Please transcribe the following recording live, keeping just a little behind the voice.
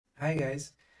Hi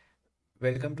guys,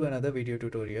 welcome to another video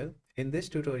tutorial. In this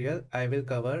tutorial, I will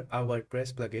cover our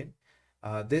WordPress plugin.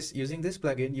 Using this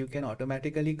plugin, you can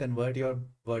automatically convert your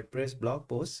WordPress blog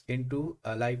posts into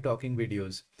live talking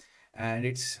videos. And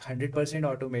it's 100%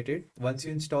 automated. Once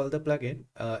you install the plugin,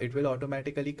 it will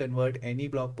automatically convert any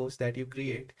blog post that you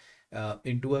create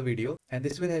into a video. And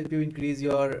this will help you increase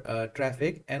your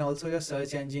traffic and also your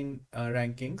search engine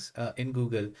rankings in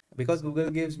Google, because Google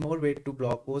gives more weight to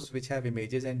blog posts which have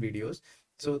images and videos.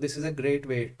 So this is a great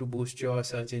way to boost your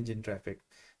search engine traffic.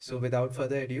 So without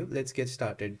further ado, let's get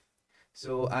started.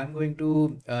 So I'm going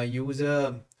to use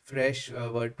a fresh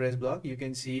WordPress blog. You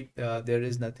can see there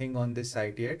is nothing on this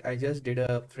site yet. I just did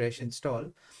a fresh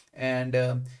install. And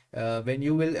when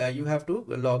you have to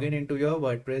log in into your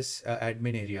WordPress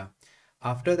admin area.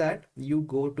 After that, you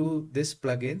go to this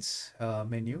plugins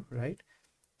menu, right?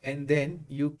 And then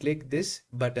you click this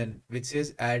button which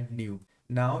says add new.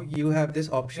 Now you have this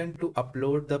option to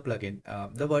upload the plugin.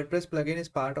 The WordPress plugin is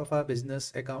part of our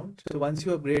business account. So once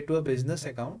you upgrade to a business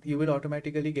account, you will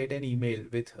automatically get an email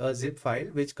with a zip file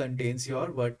which contains your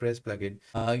WordPress plugin.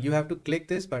 You have to click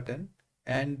this button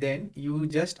and then you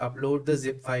just upload the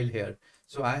zip file here.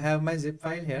 So I have my zip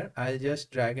file here. I'll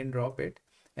just drag and drop it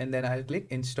and then I'll click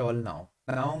install now.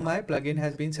 Now my plugin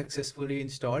has been successfully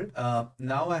installed.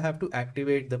 Now I have to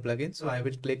activate the plugin. So I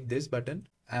will click this button.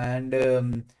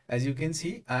 And as you can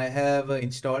see, I have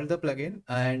installed the plugin,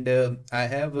 and I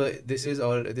have this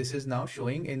is now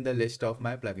showing in the list of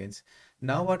my plugins.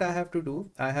 Now what I have to do,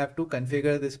 I have to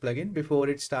configure this plugin before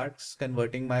it starts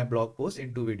converting my blog posts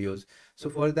into videos. So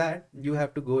for that, you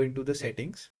have to go into the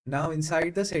settings. Now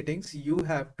inside the settings, you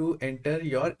have to enter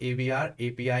your AVR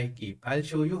API key. I'll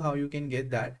show you how you can get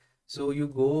that. So you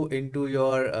go into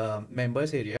your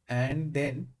members area and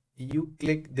then you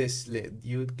click this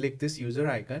user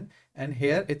icon, and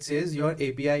here it says your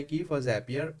API key for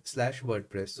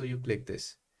Zapier/WordPress. So you click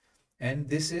this and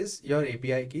this is your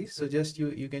API key. So just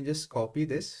you can just copy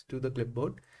this to the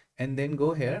clipboard and then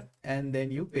go here and then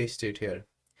you paste it here.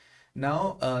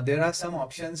 Now there are some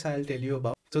options I'll tell you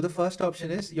about. So the first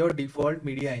option is your default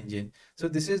media engine. So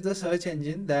this is the search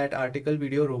engine that Article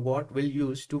Video Robot will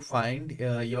use to find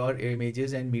your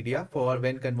images and media for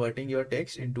when converting your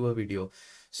text into a video.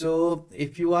 So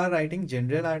if you are writing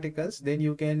general articles, then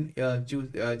you can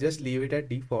just leave it at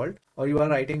default, or you are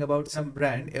writing about some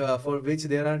brand for which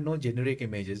there are no generic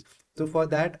images. So for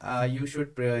that, you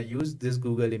should use this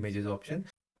Google Images option.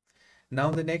 Now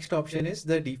the next option is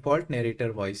the default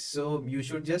narrator voice. So you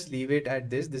should just leave it at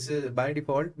this. This is by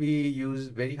default, we use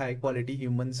very high quality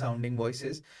human sounding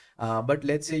voices. But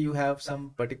let's say you have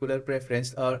some particular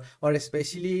preference, or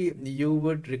especially you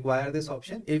would require this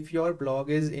option if your blog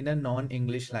is in a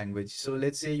non-English language. So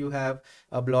let's say you have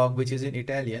a blog which is in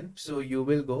Italian. So you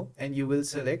will go and you will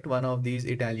select one of these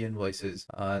Italian voices,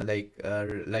 like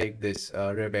this,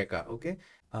 Rebecca. Okay.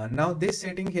 Now this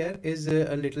setting here is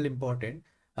a little important.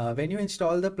 When you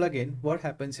install the plugin, what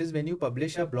happens is when you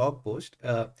publish a blog post,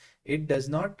 it does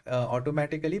not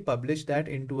automatically publish that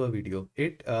into a video.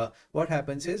 What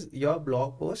happens is your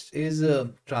blog post is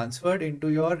transferred into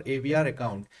your AVR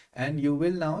account, and you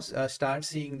will now start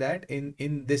seeing that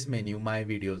in this menu, my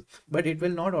videos. But it will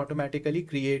not automatically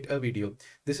create a video.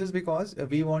 This is because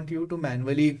we want you to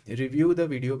manually review the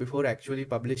video before actually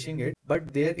publishing it.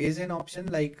 But there is an option,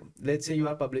 like let's say you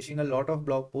are publishing a lot of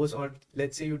blog posts, or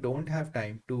let's say you don't have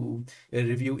time to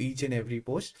review each and every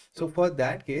post. So for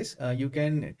that case, you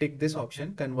can tick this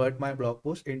option, convert my blog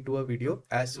post into a video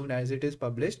as soon as it is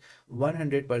published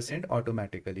 100%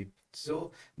 automatically.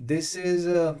 So this is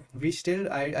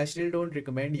I still don't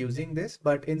recommend using this,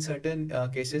 but in certain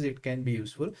cases it can be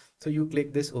useful. So you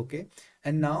click this OK,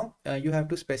 and now you have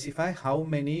to specify how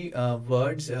many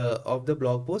words of the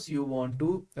blog post you want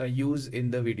to use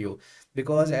in the video,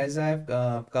 because as I've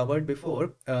covered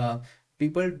before,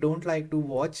 people don't like to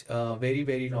watch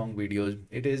very long videos.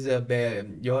 It is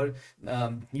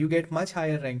you get much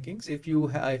higher rankings if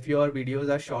if your videos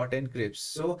are short and crisp.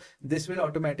 So this will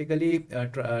automatically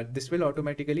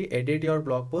edit your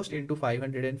blog post into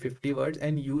 550 words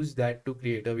and use that to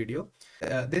create a video.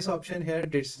 This option here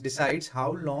decides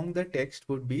how long the text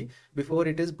would be before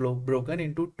it is broken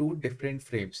into two different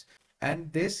frames.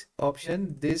 And this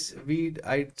option,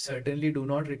 I certainly do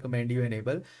not recommend you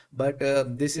enable, but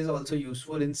this is also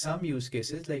useful in some use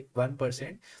cases, like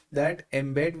 1% that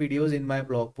embed videos in my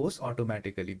blog post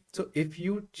automatically. So if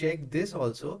you check this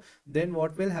also, then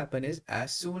what will happen is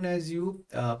as soon as you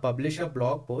publish a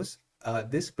blog post,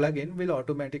 this plugin will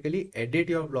automatically edit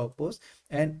your blog post,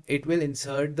 and it will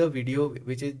insert the video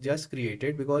which is just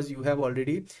created, because you have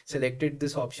already selected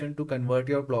this option to convert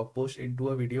your blog post into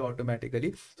a video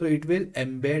automatically. So it will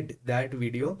embed that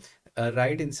video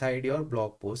right inside your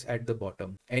blog post at the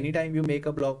bottom. Anytime you make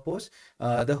a blog post,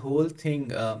 the whole thing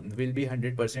will be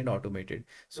 100% automated.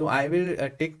 So I will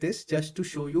take this just to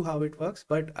show you how it works,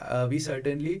 but we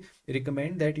certainly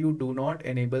recommend that you do not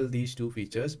enable these two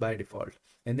features by default,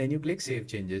 and then you click Save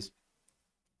Changes.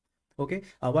 Okay,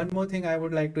 one more thing I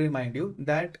would like to remind you,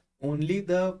 that only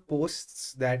the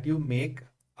posts that you make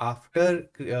after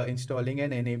installing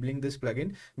and enabling this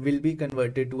plugin will be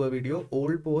converted to a video.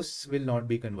 Old posts will not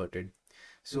be converted.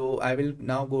 So I will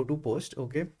now go to post,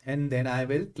 okay, and then I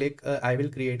will click, I will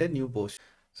create a new post.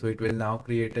 So it will now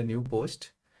create a new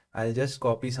post. I'll just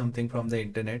copy something from the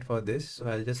internet for this. So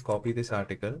I'll just copy this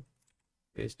article,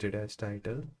 paste it as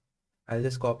title. I'll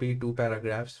just copy 2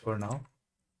 paragraphs for now.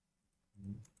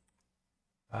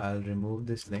 I'll remove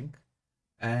this link.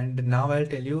 And now I'll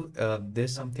tell you,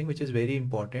 there's something which is very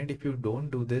important. If you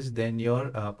don't do this, then your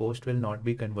post will not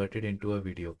be converted into a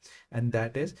video. And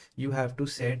that is, you have to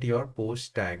set your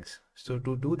post tags. So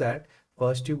to do that,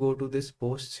 first you go to this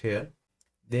posts here,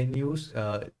 then you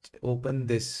open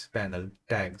this panel,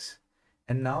 tags.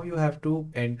 And now you have to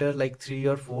enter like 3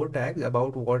 or 4 tags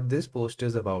about what this post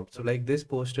is about. So like this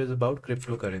post is about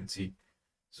cryptocurrency.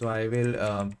 So I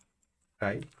will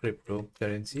type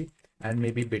cryptocurrency and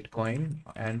maybe Bitcoin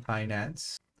and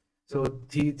finance. So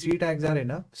three tags are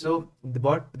enough. So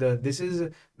this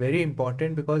is very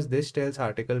important, because this tells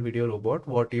Article Video Robot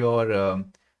what your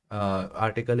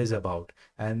article is about,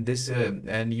 and this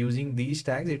and using these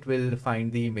tags, it will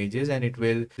find the images and it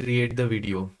will create the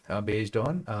video based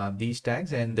on these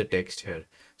tags and the text here.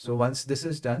 So once this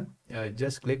is done,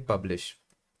 just click publish,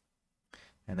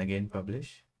 and again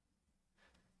publish.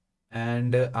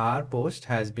 And our post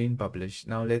has been published.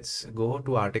 Now let's go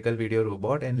to Article Video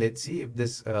Robot and let's see if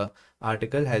this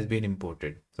article has been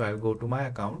imported. So I'll go to my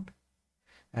account,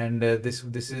 and this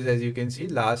is, as you can see,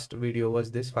 last video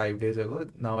was this 5 days ago.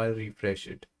 Now I'll refresh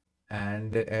it,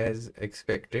 and as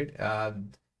expected,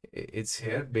 it's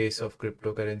here, base of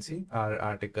cryptocurrency, our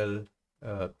article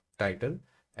title,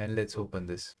 and let's open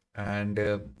this. And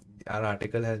our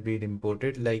article has been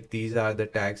imported. Like, these are the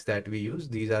tags that we use,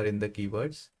 these are in the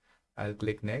keywords. I'll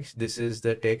click next. This is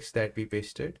the text that we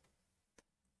pasted.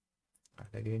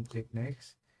 I'll again click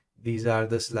next. These are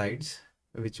the slides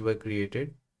which were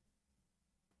created.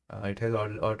 It has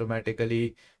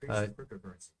automatically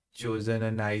chosen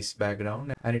a nice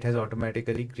background, and it has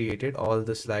automatically created all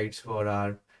the slides for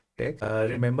our text.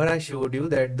 Remember, I showed you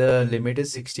that the limit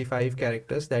is 65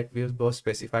 characters that was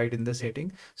specified in the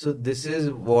setting. So this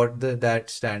is what that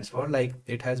stands for. Like,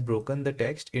 it has broken the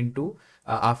text into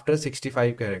after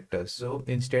 65 characters. So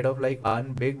instead of like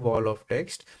one big wall of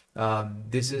text,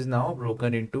 this is now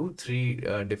broken into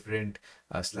 3 different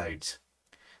slides.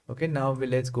 Okay, now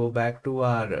let's go back to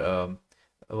our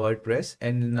WordPress,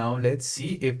 and now let's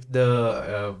see if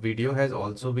the video has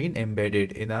also been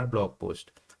embedded in our blog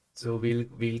post. So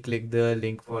we'll click the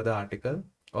link for the article,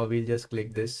 or we'll just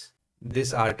click this.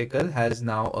 This article has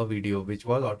now a video which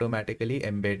was automatically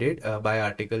embedded by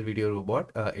Article Video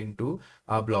Robot into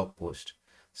our blog post.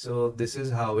 So this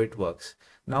is how it works.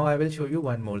 Now I will show you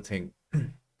one more thing.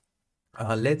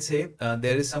 Let's say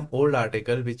there is some old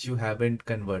article which you haven't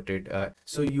converted.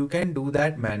 So you can do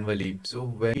that manually. So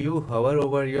when you hover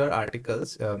over your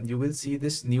articles, you will see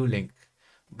this new link,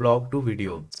 blog to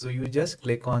video. So you just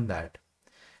click on that.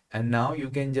 And now you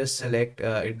can just select,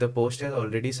 if the post has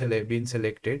already been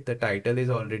selected, the title is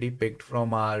already picked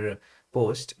from our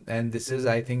post, and this is,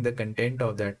 I think, the content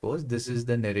of that post. This is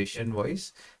the narration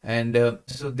voice, and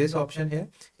so this option here,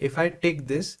 if I tick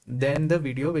this, then the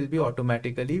video will be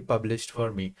automatically published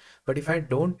for me. But if I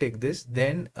don't tick this,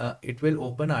 then it will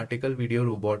open Article Video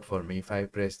Robot for me if I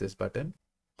press this button.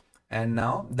 And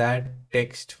now that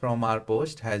text from our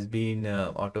post has been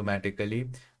automatically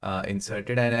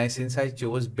inserted, and since I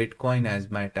chose Bitcoin as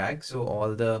my tag, so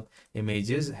all the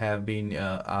images have been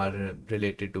are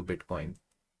related to Bitcoin.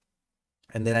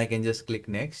 And then I can just click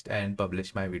next and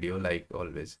publish my video like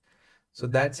always. So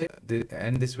that's it.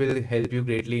 And this will help you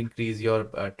greatly increase your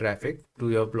traffic to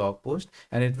your blog post,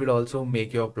 and it will also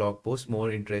make your blog post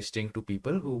more interesting to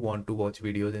people who want to watch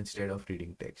videos instead of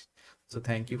reading text. So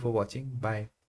thank you for watching. Bye.